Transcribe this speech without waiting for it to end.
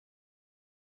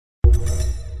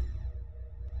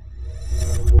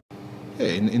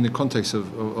Yeah, in the context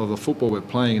of the football we're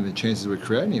playing and the chances we're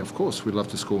creating, of course, we'd love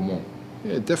to score more.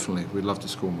 Yeah, definitely, we'd love to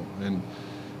score more. And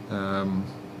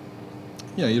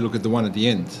you look at the one at the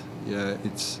end. Yeah,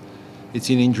 it's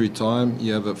in injury time.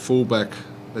 You have a fullback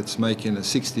that's making a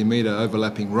 60-metre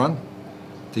overlapping run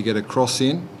to get a cross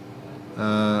in,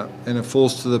 and it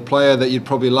falls to the player that you'd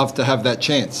probably love to have that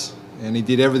chance. And he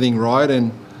did everything right,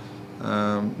 and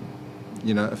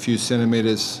a few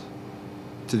centimetres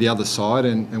to the other side,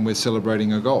 and we're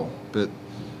celebrating a goal. But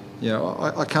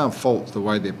I can't fault the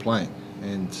way they're playing,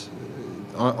 and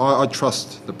I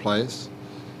trust the players.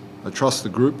 I trust the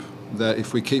group that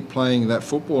if we keep playing that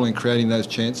football and creating those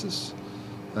chances,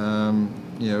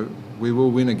 we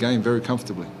will win a game very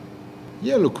comfortably.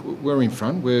 Yeah, look, we're in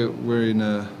front. We're in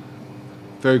a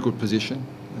very good position.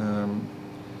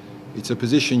 It's a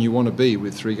position you want to be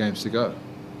with 3 games to go.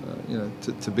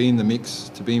 To be in the mix,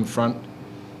 to be in front,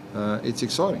 it's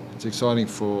exciting. It's exciting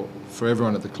for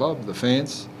everyone at the club, the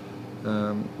fans.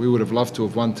 We would have loved to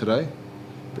have won today,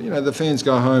 but the fans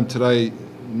go home today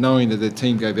knowing that their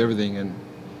team gave everything and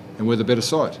we're the better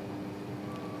side.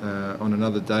 On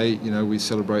another day, we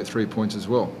celebrate 3 points as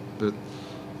well. But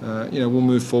we'll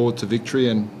move forward to victory,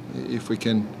 and if we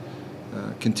can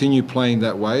continue playing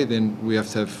that way, then we have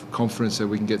to have confidence that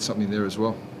we can get something there as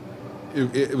well.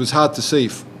 It was hard to see.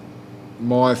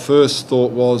 My first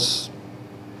thought was,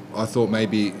 I thought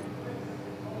maybe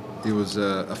it was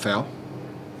a foul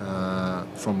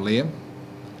from Liam.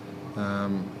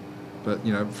 But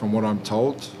from what I'm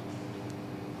told,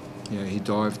 he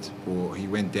dived or he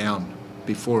went down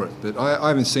before it. But I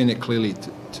haven't seen it clearly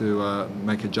to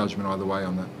make a judgment either way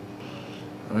on that.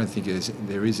 I don't think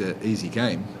there is an easy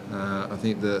game. I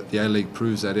think the A-League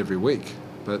proves that every week.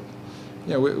 But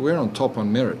we're on top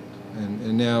on merit,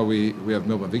 and now we have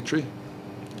Melbourne Victory,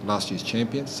 last year's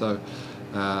champions. So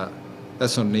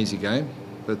that's not an easy game.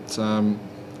 But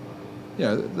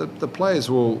the players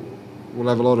will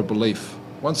have a lot of belief.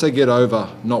 Once they get over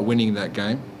not winning that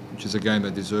game, which is a game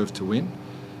they deserve to win,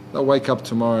 they'll wake up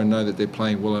tomorrow and know that they're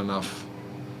playing well enough,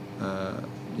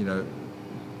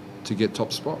 to get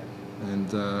top spot.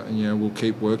 And we'll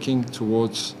keep working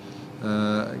towards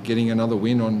getting another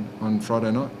win on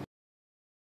Friday night.